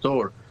check my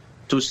store.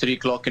 2, 3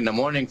 o'clock in the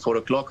morning, 4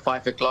 o'clock,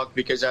 5 o'clock,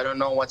 because I don't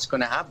know what's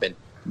going to happen.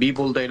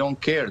 People, they don't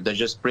care. They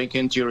just break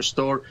into your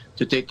store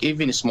to take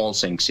even small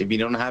things. If you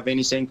don't have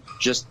anything,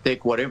 just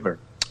take whatever.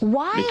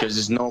 Why? Because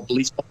there's no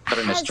police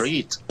officer in the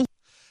street.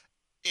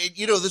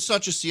 That's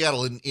not just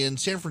Seattle. In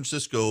San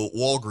Francisco,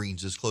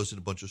 Walgreens is closing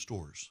a bunch of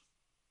stores.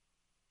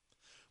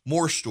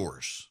 More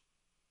stores.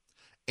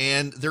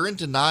 And they're in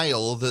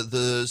denial.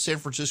 The San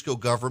Francisco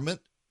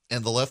government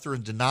and the left are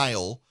in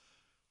denial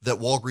that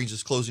Walgreens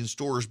is closing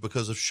stores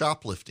because of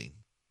shoplifting.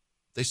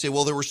 They say,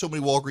 well, there were so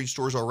many Walgreens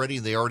stores already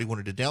and they already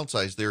wanted to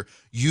downsize. They're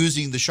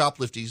using the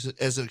shoplifting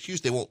as an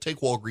excuse. They won't take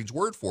Walgreens'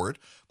 word for it,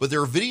 but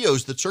there are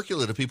videos that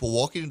circulate of people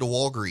walking into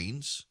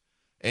Walgreens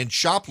and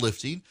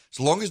shoplifting. As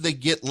long as they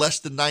get less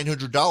than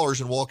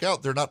 $900 and walk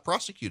out, they're not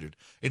prosecuted.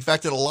 In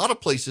fact, in a lot of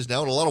places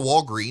now, in a lot of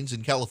Walgreens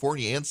in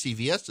California and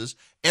CVS's,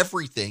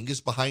 everything is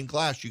behind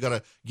glass. You got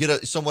to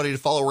get somebody to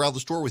follow around the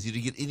store with you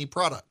to get any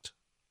product.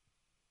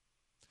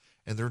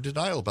 And they're in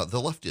denial about it. The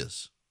left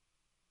is.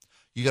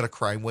 You got a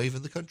crime wave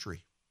in the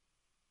country.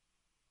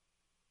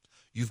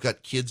 You've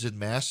got kids in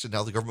masks, and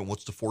now the government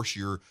wants to force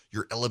your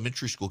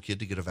elementary school kid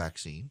to get a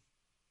vaccine.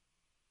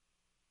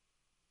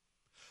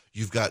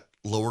 You've got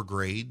lower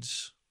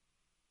grades.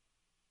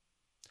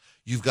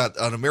 You've got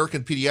an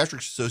American Pediatrics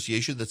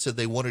Association that said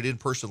they wanted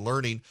in-person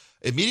learning,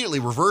 immediately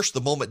reversed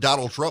the moment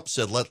Donald Trump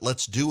said,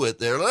 let's do it.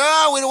 They're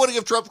like, we don't want to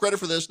give Trump credit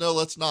for this. No,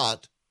 let's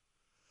not.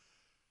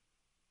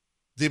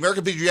 The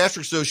American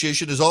Pediatric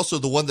Association is also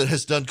the one that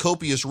has done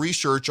copious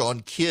research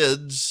on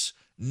kids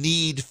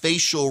need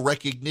facial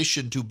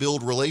recognition to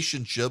build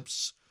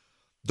relationships.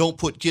 Don't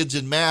put kids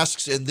in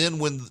masks. And then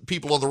when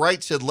people on the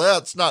right said,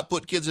 let's not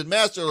put kids in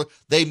masks,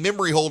 they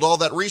memory hold all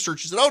that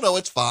research and said, oh, no,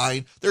 it's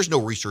fine. There's no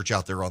research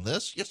out there on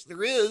this. Yes,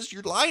 there is.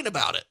 You're lying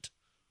about it.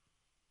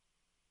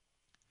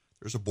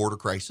 There's a border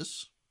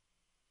crisis.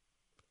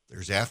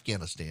 There's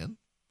Afghanistan.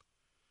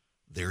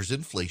 There's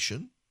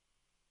inflation.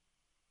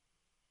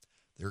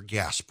 There are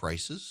gas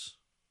prices.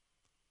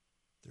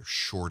 There's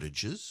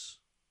shortages.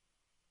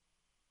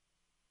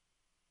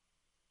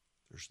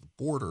 There's the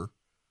border.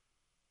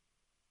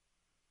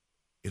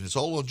 And it's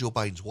all on Joe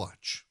Biden's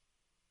watch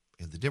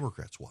and the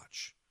Democrats'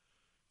 watch.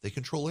 They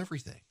control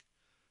everything.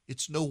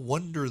 It's no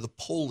wonder the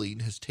polling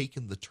has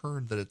taken the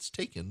turn that it's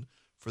taken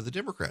for the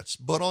Democrats.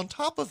 But on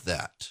top of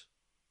that,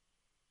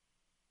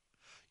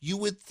 you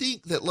would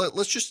think that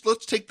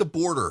let's take the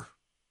border.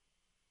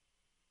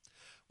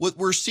 What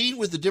we're seeing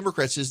with the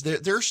Democrats is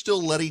they're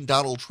still letting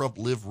Donald Trump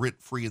live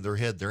rent-free in their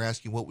head. They're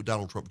asking, what would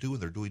Donald Trump do?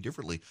 And they're doing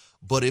differently.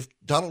 But if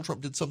Donald Trump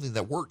did something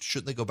that worked,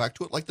 shouldn't they go back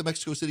to it? Like the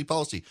Mexico City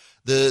policy.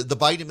 The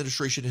Biden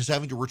administration is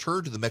having to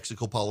return to the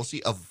Mexico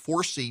policy of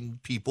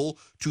forcing people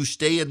to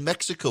stay in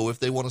Mexico if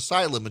they want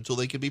asylum until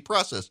they can be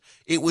processed.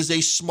 It was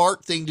a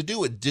smart thing to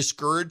do. It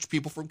discouraged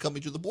people from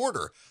coming to the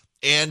border.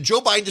 And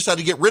Joe Biden decided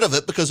to get rid of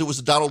it because it was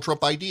a Donald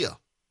Trump idea.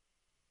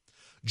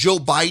 Joe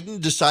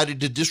Biden decided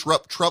to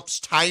disrupt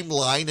Trump's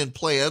timeline and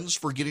plans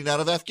for getting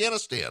out of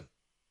Afghanistan.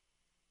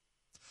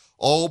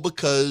 All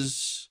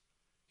because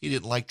he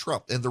didn't like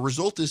Trump. And the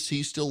result is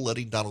he's still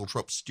letting Donald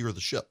Trump steer the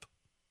ship.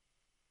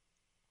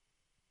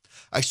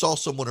 I saw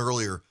someone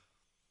earlier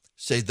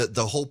say that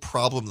the whole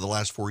problem in the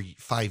last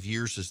 5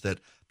 years is that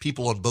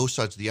people on both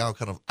sides of the aisle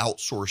kind of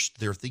outsourced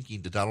their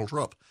thinking to Donald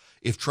Trump.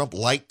 If Trump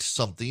liked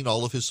something,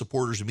 all of his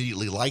supporters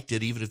immediately liked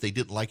it, even if they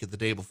didn't like it the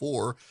day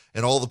before.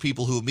 And all the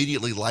people who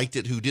immediately liked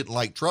it, who didn't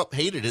like Trump,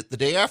 hated it the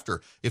day after.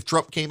 If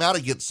Trump came out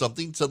against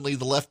something, suddenly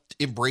the left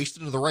embraced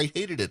it and the right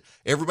hated it.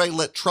 Everybody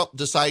let Trump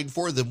decide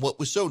for them what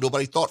was so.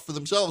 Nobody thought for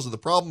themselves. And the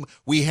problem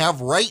we have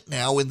right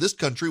now in this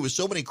country with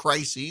so many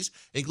crises,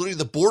 including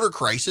the border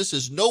crisis,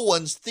 is no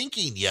one's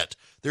thinking yet.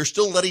 They're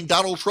still letting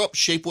Donald Trump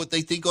shape what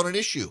they think on an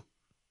issue.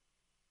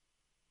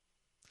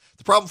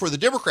 The problem for the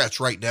Democrats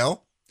right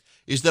now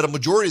is that a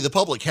majority of the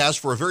public has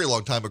for a very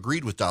long time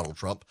agreed with Donald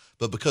Trump,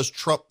 but because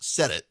Trump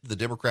said it, the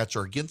Democrats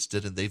are against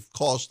it, and they've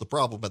caused the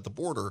problem at the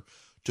border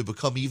to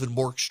become even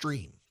more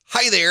extreme.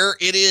 Hi there,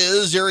 it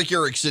is Eric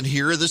Erickson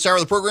here. This hour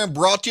of the program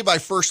brought to you by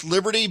First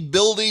Liberty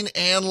Building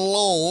and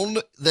Loan.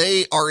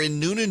 They are in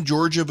Noonan,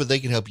 Georgia, but they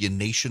can help you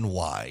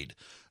nationwide.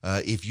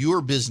 If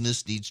your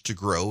business needs to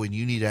grow and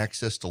you need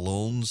access to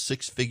loans,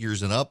 6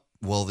 figures and up,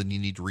 well, then you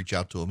need to reach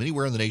out to them.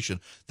 Anywhere in the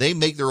nation, they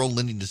make their own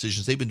lending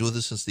decisions. They've been doing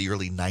this since the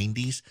early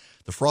 90s.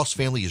 The Frost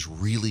family is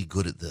really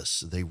good at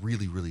this. They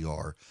really, really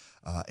are.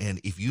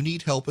 And if you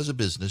need help as a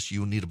business,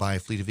 you need to buy a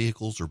fleet of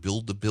vehicles or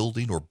build the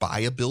building or buy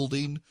a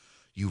building,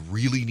 you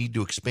really need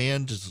to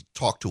expand, just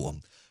talk to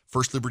them.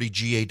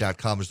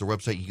 FirstLibertyGA.com is their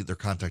website. You can get their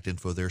contact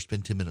info there.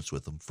 Spend 10 minutes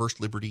with them.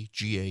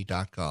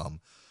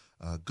 FirstLibertyGA.com.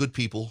 Good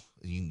people.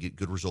 You can get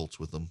good results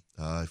with them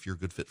if you're a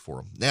good fit for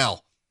them.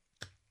 Now,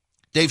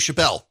 Dave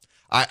Chappelle.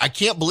 I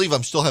can't believe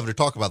I'm still having to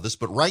talk about this,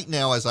 but right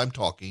now as I'm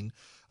talking,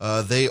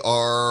 they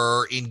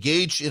are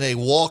engaged in a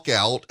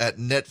walkout at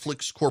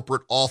Netflix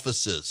corporate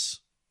offices.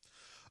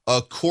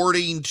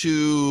 According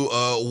to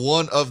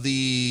one of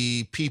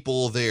the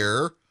people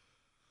there,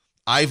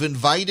 I've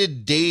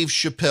invited Dave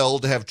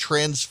Chappelle to have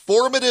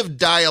transformative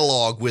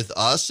dialogue with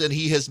us, and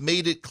he has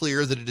made it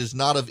clear that it is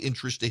not of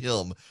interest to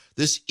him.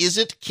 This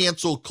isn't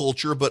cancel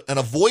culture, but an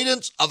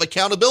avoidance of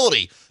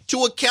accountability.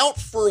 To account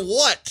for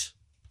what?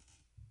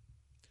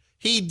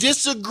 He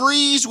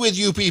disagrees with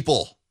you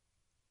people.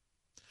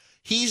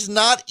 He's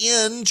not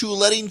into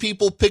letting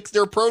people pick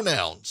their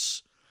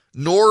pronouns,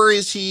 nor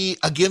is he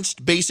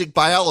against basic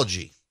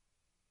biology.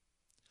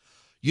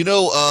 You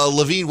know,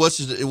 Levine, what's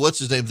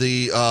his name?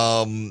 The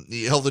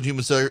Health and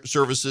Human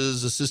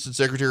Services Assistant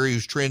Secretary,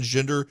 who's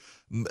transgender,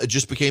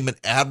 just became an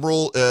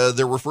admiral.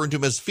 They're referring to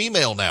him as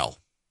female now.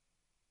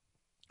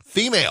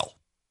 Female.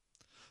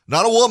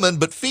 Not a woman,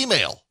 but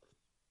female,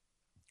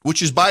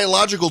 which is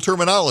biological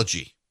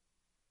terminology.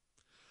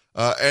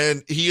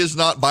 And he is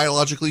not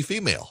biologically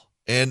female.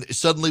 And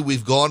suddenly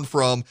we've gone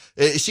from,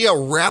 see how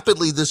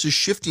rapidly this is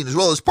shifting as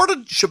well. As part of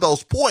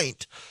Chappelle's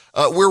point,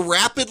 we're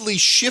rapidly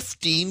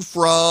shifting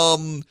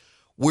from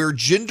where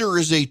gender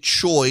is a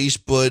choice,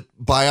 but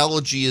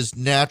biology is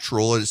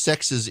natural, and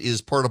sex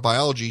is part of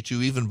biology,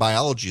 to even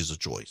biology is a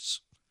choice.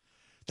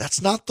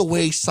 That's not the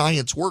way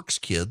science works,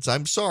 kids.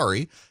 I'm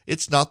sorry.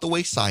 It's not the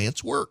way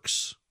science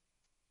works.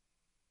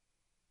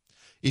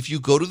 If you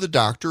go to the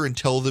doctor and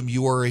tell them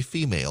you are a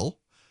female,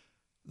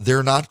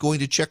 they're not going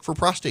to check for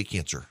prostate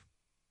cancer,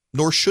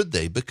 nor should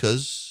they,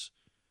 because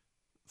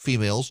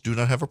females do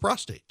not have a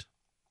prostate.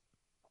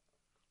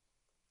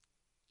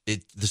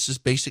 This is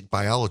basic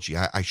biology.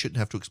 I shouldn't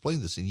have to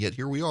explain this, and yet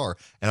here we are,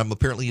 and I'm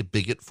apparently a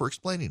bigot for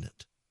explaining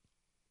it.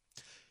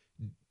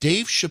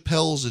 Dave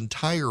Chappelle's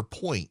entire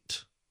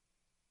point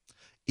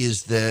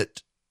is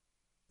that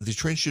the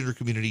transgender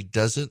community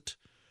doesn't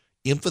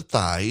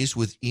empathize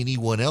with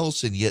anyone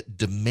else and yet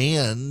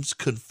demands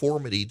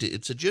conformity to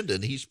its agenda.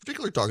 And he's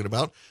particularly talking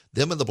about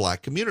them in the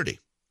black community.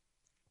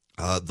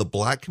 The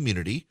black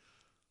community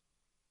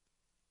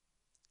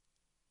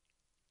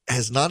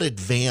has not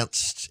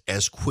advanced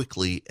as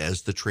quickly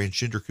as the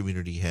transgender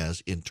community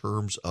has in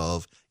terms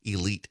of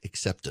elite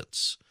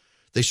acceptance.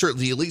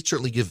 The elite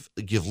certainly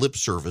give lip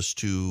service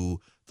to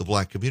the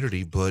black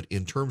community, but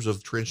in terms of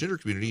the transgender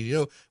community, you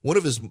know, one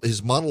of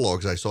his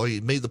monologues I saw,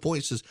 he made the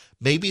point, says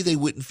maybe they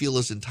wouldn't feel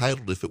as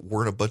entitled if it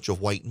weren't a bunch of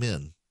white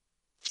men.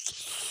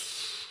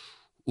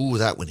 Ooh,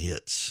 that one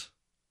hits.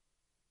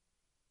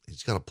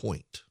 He's got a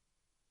point.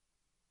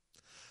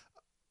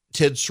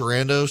 Ted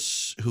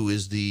Sarandos, who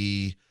is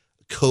the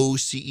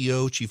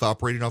co-CEO, chief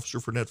operating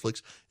officer for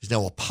Netflix, is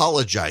now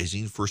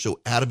apologizing for so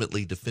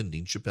adamantly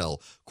defending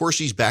Chappelle. Of course,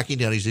 he's backing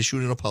down. He's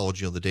issuing an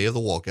apology on the day of the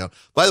walkout.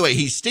 By the way,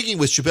 he's sticking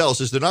with Chappelle,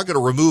 says they're not going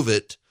to remove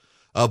it,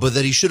 but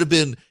that he should have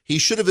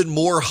been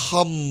more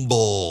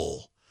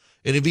humble.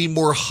 And in being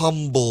more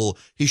humble,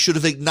 he should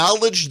have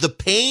acknowledged the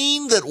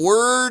pain that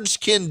words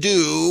can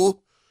do,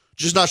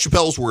 just not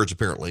Chappelle's words,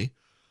 apparently.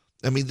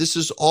 I mean, this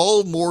is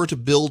all more to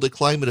build a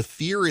climate of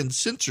fear and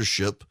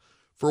censorship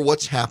for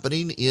what's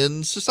happening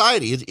in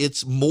society.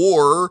 It's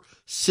more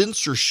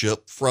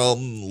censorship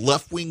from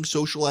left-wing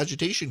social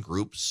agitation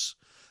groups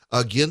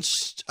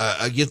against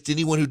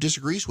anyone who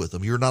disagrees with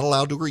them. You're not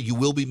allowed to agree. You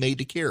will be made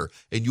to care,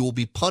 and you will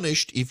be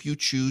punished if you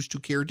choose to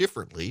care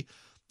differently.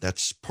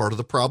 That's part of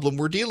the problem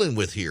we're dealing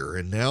with here.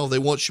 And now they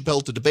want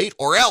Chappelle to debate,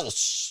 or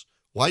else.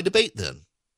 Why debate then?